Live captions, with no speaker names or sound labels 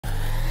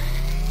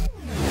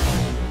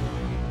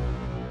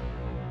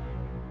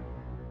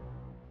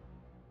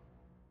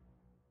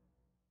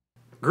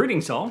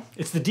Greetings all,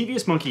 it's the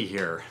Devious Monkey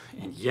here,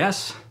 and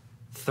yes,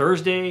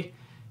 Thursday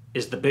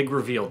is the big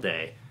reveal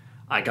day.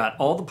 I got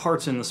all the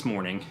parts in this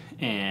morning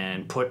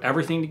and put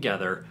everything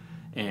together,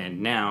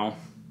 and now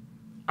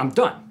I'm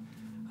done.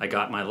 I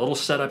got my little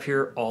setup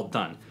here all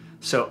done.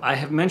 So I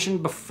have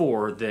mentioned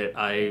before that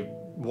I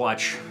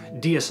watch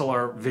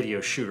DSLR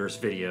video shooters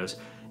videos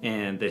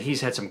and that he's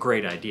had some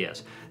great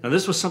ideas. Now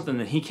this was something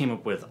that he came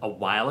up with a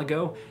while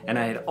ago, and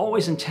I had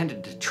always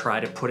intended to try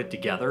to put it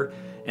together,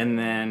 and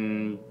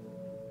then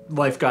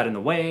life got in the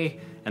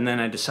way, and then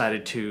I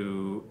decided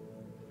to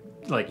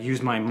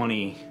use my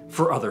money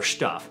for other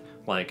stuff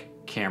like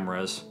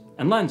cameras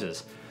and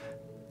lenses.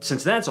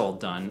 Since that's all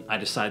done, I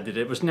decided that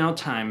it was now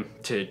time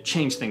to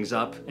change things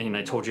up, and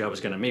I told you I was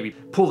going to maybe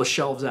pull the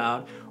shelves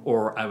out,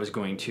 or I was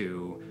going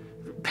to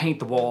paint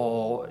the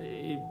wall,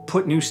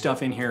 put new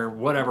stuff in here,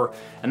 whatever.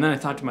 And then I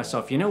thought to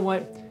myself, you know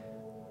what?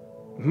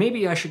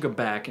 Maybe I should go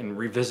back and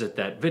revisit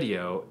that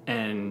video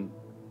and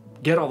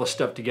get all the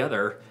stuff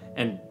together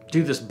and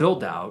do this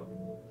build out,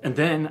 and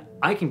then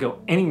I can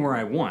go anywhere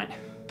I want,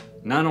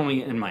 not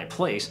only in my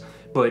place,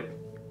 but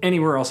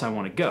anywhere else I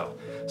want to go.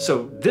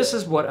 So this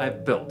is what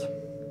I've built.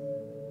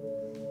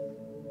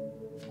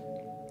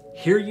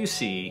 Here you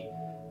see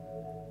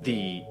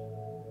the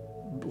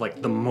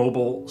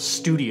mobile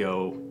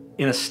studio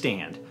in a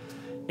stand,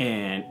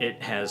 and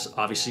it has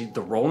obviously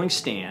the rolling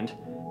stand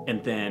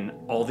and then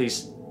all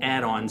these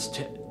add-ons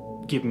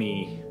to give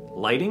me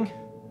lighting,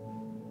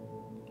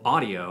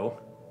 audio,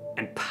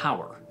 and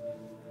power.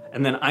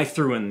 And then I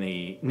threw in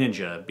the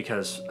Ninja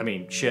because, I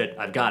mean, shit,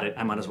 I've got it,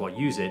 I might as well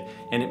use it,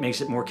 and it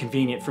makes it more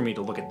convenient for me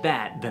to look at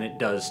that than it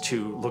does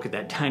to look at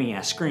that tiny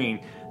ass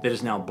screen that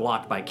is now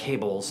blocked by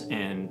cables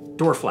and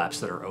door flaps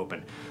that are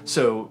open.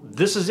 So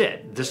this is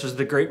it. This was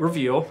the great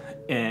reveal,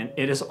 and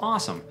it is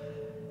awesome.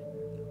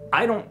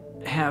 I don't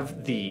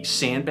have the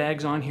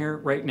sandbags on here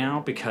right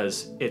now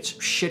because it's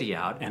shitty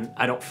out and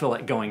I don't feel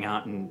like going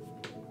out and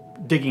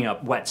digging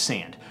up wet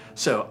sand.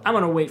 So I'm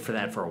gonna wait for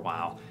that for a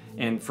while.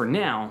 And for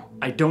now,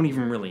 I don't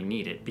even really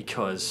need it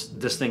because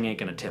this thing ain't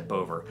gonna tip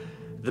over.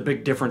 The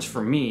big difference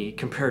for me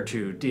compared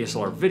to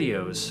DSLR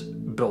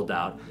videos build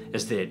out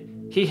is that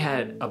he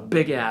had a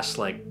big ass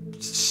like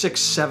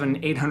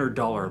 $600, $700,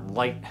 $800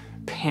 light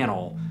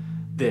panel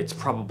that's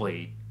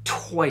probably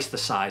twice the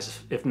size,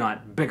 if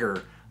not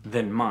bigger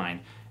than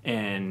mine.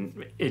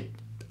 And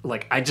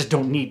I just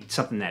don't need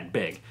something that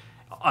big.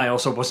 I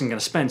also wasn't gonna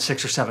spend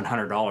 $600 or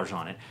 $700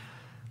 on it.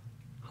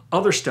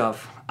 Other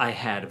stuff I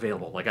had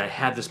available, like I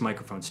had this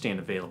microphone stand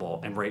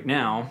available, and right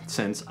now,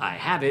 since I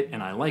have it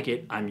and I like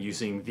it, I'm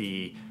using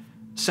the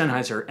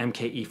Sennheiser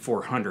MKE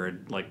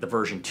 400, like the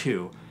version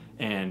 2,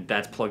 and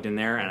that's plugged in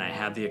there, and I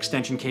have the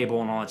extension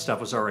cable and all that stuff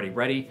was already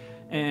ready,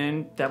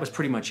 and that was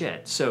pretty much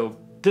it. So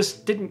this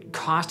didn't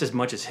cost as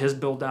much as his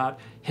build out.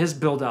 His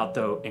build out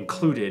though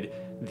included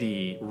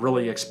the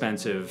really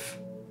expensive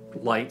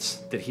lights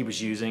that he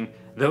was using,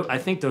 though I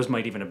think those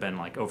might even have been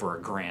like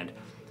over $1,000.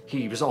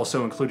 He was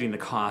also including the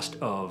cost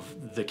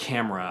of the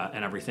camera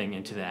and everything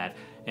into that,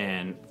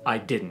 and I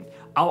didn't.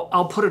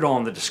 I'll put it all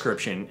in the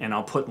description, and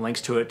I'll put links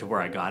to it to where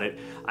I got it.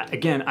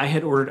 Again, I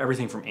had ordered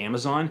everything from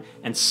Amazon,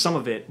 and some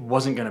of it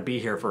wasn't gonna be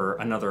here for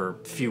another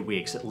few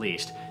weeks at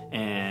least.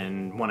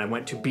 And when I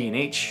went to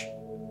B&H,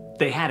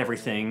 they had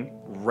everything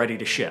ready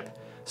to ship.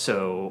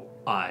 So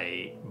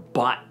I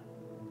bought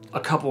a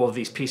couple of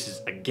these pieces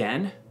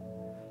again,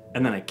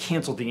 and then I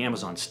canceled the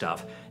Amazon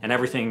stuff, and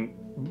everything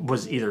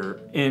was either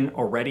in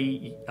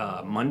already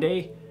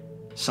Monday,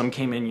 some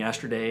came in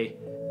yesterday,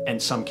 and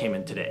some came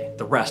in today.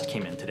 The rest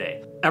came in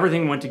today.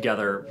 Everything went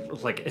together,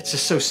 like, it's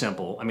just so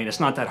simple. I mean, it's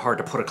not that hard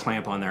to put a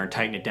clamp on there and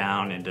tighten it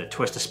down and to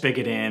twist a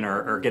spigot in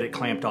or get it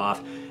clamped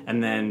off,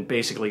 and then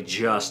basically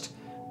just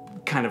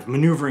kind of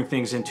maneuvering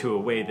things into a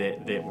way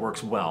that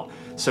works well.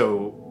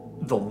 So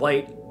the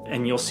light,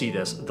 and you'll see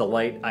this, the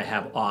light I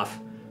have off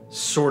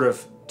sort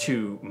of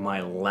to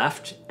my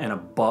left and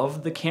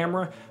above the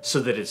camera so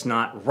that it's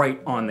not right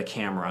on the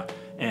camera,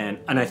 and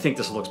I think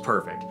this looks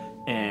perfect.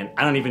 And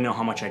I don't even know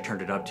how much I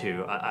turned it up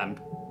to. I'm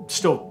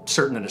still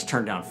certain that it's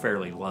turned down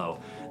fairly low.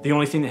 The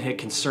only thing that had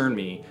concerned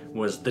me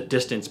was the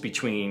distance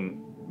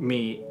between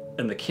me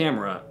and the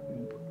camera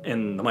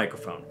and the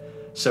microphone.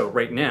 So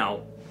right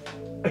now,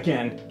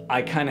 again,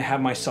 I kind of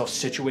have myself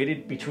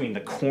situated between the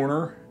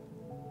corner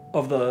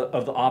of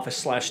the office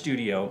slash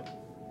studio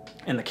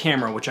and the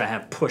camera, which I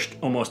have pushed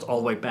almost all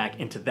the way back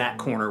into that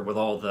corner with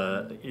all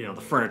the, the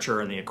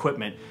furniture and the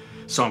equipment.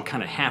 So I'm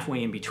kind of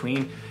halfway in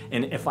between.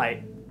 And if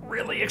I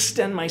really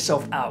extend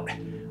myself out,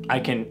 I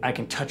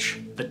can touch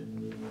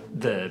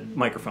the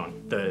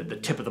microphone, the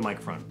tip of the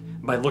microphone.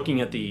 By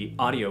looking at the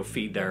audio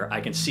feed there,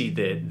 I can see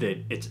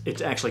that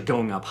it's actually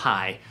going up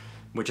high,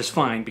 which is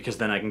fine because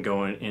then I can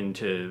go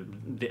into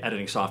the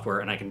editing software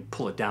and I can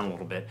pull it down a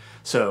little bit.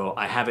 So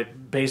I have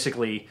it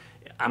basically,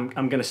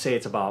 I'm gonna say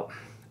it's about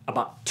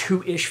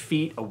 2-ish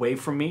feet away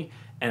from me,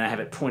 and I have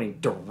it pointing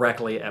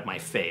directly at my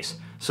face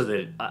so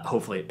that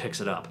hopefully it picks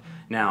it up.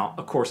 Now,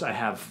 of course, I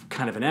have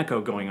kind of an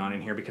echo going on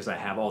in here because I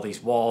have all these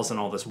walls and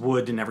all this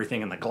wood and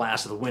everything and the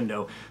glass of the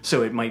window,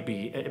 so it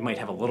might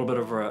have a little bit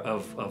of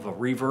a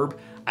reverb.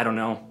 I don't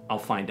know, I'll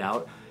find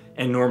out.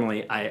 And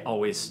normally I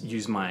always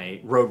use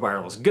my Rode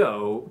Wireless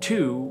Go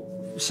too,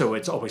 so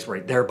it's always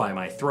right there by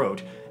my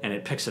throat, and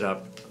it picks it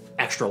up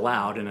extra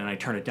loud, and then I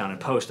turn it down in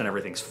post and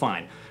everything's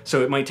fine.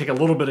 So it might take a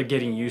little bit of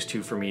getting used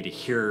to for me to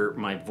hear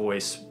my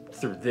voice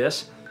through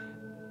this.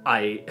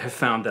 I have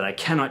found that I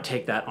cannot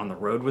take that on the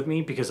road with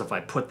me, because if I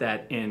put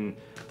that in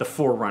the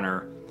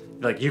Forerunner,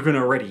 like, you can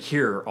already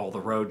hear all the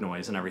road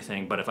noise and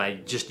everything, but if I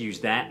just use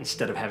that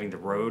instead of having the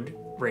road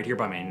right here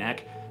by my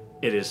neck,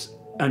 it is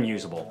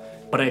unusable.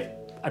 But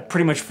I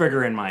pretty much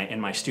figure in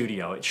my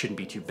studio it shouldn't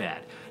be too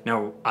bad.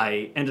 Now,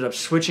 I ended up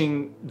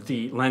switching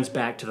the lens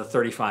back to the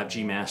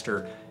 35G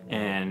Master,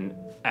 and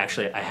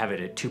actually I have it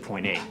at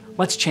 2.8.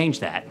 Let's change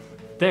that.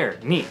 There,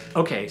 neat.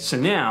 Okay, so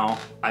now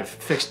I've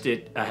fixed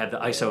it. I have the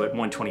ISO at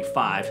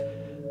 125,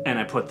 and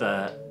I put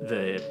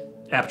the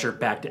aperture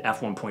back to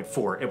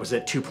f1.4. It was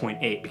at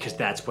 2.8 because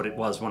that's what it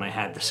was when I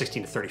had the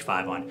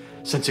 16-35 on,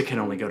 since it can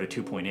only go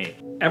to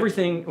 2.8.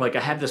 Everything, like, I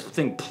have this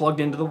thing plugged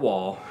into the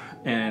wall,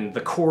 and the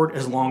cord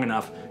is long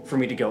enough for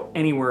me to go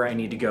anywhere I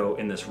need to go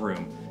in this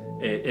room.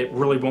 It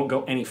really won't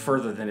go any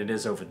further than it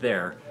is over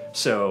there.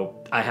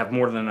 So I have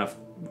more than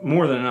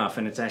enough,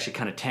 and it's actually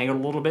kind of tangled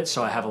a little bit,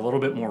 so I have a little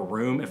bit more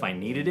room if I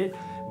needed it,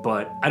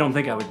 but I don't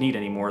think I would need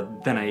any more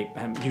than I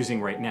am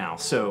using right now.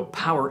 So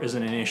power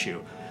isn't an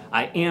issue.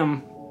 I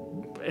am,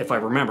 if I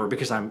remember,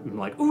 because I'm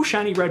like, ooh,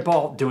 shiny red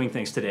ball, doing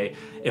things today.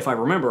 If I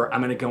remember,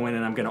 I'm gonna go in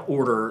and I'm gonna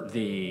order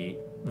the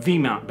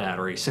V-mount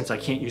battery, since I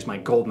can't use my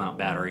gold mount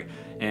battery,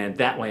 and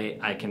that way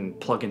I can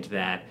plug into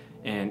that,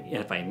 and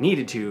if I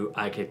needed to,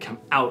 I could come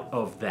out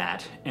of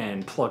that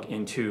and plug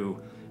into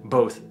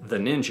both the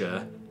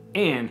Ninja,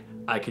 and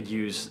I could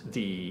use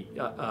the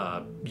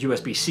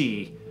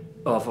USB-C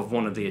off of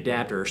one of the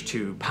adapters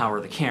to power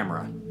the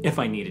camera if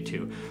I needed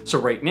to. So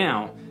right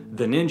now,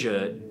 the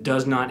Ninja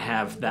does not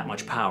have that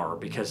much power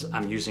because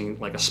I'm using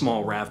like a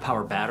small RAV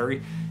power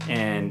battery,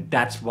 and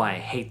that's why I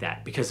hate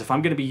that, because if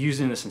I'm gonna be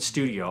using this in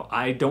studio,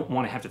 I don't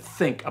wanna have to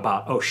think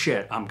about, oh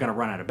shit, I'm gonna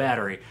run out of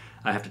battery,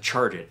 I have to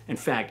charge it. In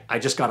fact, I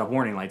just got a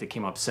warning light that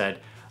came up, said,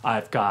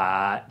 I've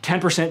got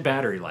 10%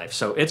 battery life,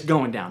 so it's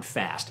going down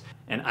fast.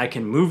 And I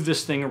can move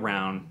this thing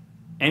around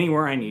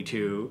anywhere I need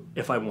to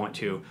if I want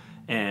to,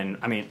 and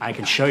I mean, I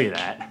can show you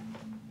that.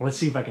 Let's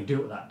see if I can do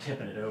it without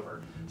tipping it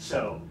over.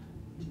 So,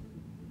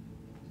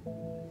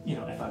 you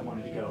know, if I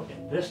wanted to go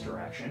in this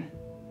direction,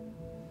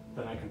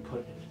 then I can put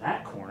it in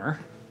that corner,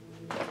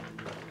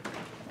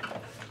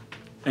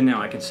 and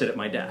now I can sit at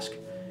my desk,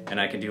 and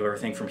I can do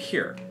everything from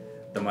here.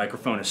 The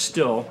microphone is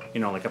still, you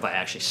know, like if I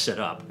actually sit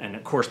up, and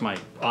of course my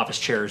office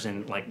chair is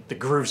in like the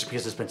grooves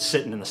because it's been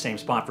sitting in the same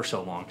spot for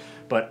so long,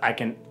 but I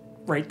can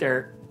right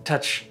there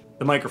touch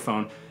the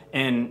microphone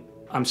and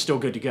I'm still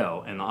good to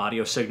go, and the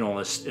audio signal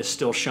is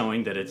still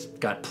showing that it's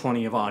got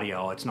plenty of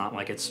audio. It's not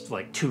like it's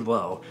like too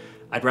low.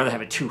 I'd rather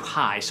have it too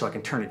high so I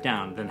can turn it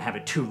down than have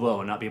it too low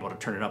and not be able to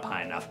turn it up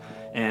high enough.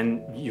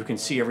 And you can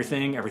see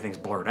everything, everything's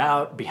blurred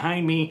out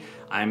behind me,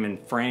 I'm in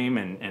frame,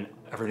 and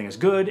everything is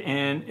good,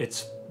 and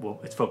it's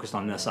focused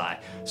on this eye.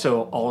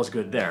 So all is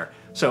good there.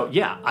 So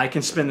yeah, I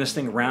can spin this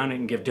thing around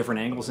and give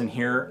different angles in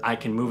here. I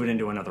can move it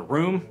into another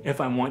room if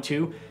I want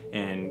to,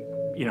 and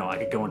you know, I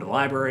could go into the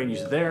library and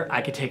use it there.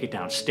 I could take it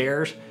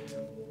downstairs,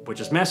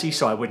 which is messy,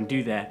 so I wouldn't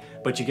do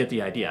that, but you get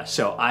the idea.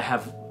 So I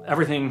have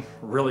everything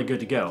really good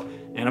to go.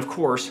 And of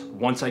course,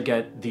 once I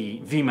get the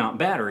V-mount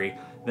battery,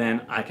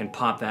 then I can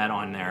pop that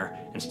on there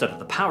instead of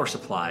the power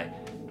supply,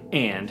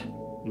 and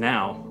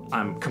now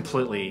I'm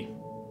completely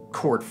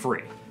cord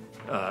free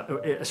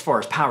as far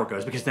as power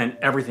goes, because then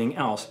everything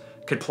else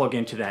could plug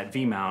into that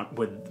V-mount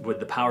with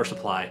the power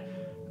supply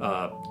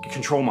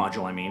control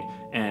module, I mean,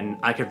 and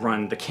I could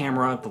run the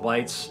camera, the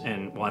lights,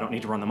 and well, I don't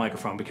need to run the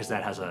microphone because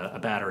that has a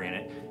battery in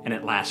it and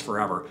it lasts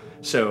forever.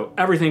 So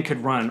everything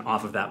could run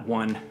off of that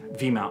one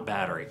V-mount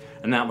battery,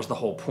 and that was the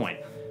whole point.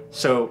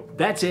 So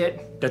that's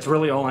it. That's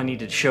really all I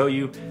needed to show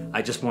you.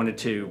 I just wanted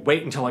to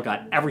wait until I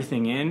got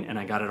everything in and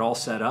I got it all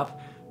set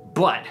up.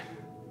 But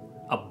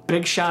a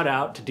big shout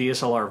out to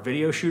DSLR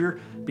Video Shooter,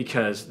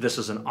 because this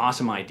is an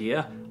awesome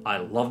idea. I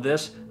love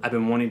this. I've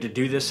been wanting to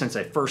do this since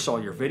I first saw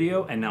your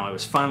video, and now I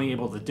was finally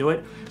able to do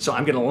it. So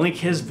I'm gonna link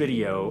his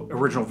video,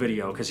 original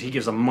video, because he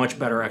gives a much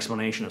better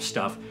explanation of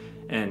stuff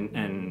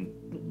and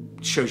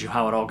shows you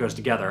how it all goes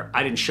together.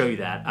 I didn't show you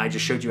that. I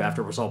just showed you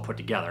after it was all put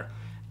together.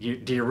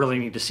 Do you really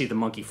need to see the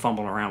monkey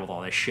fumbling around with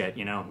all this shit,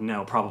 you know?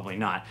 No, probably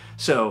not.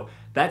 So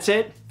that's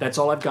it. That's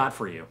all I've got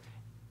for you.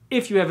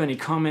 If you have any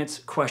comments,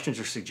 questions,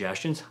 or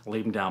suggestions,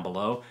 leave them down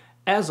below.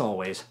 As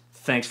always,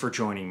 thanks for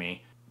joining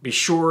me. Be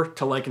sure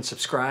to like and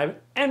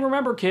subscribe. And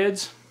remember,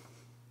 kids,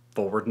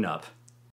 forward and up.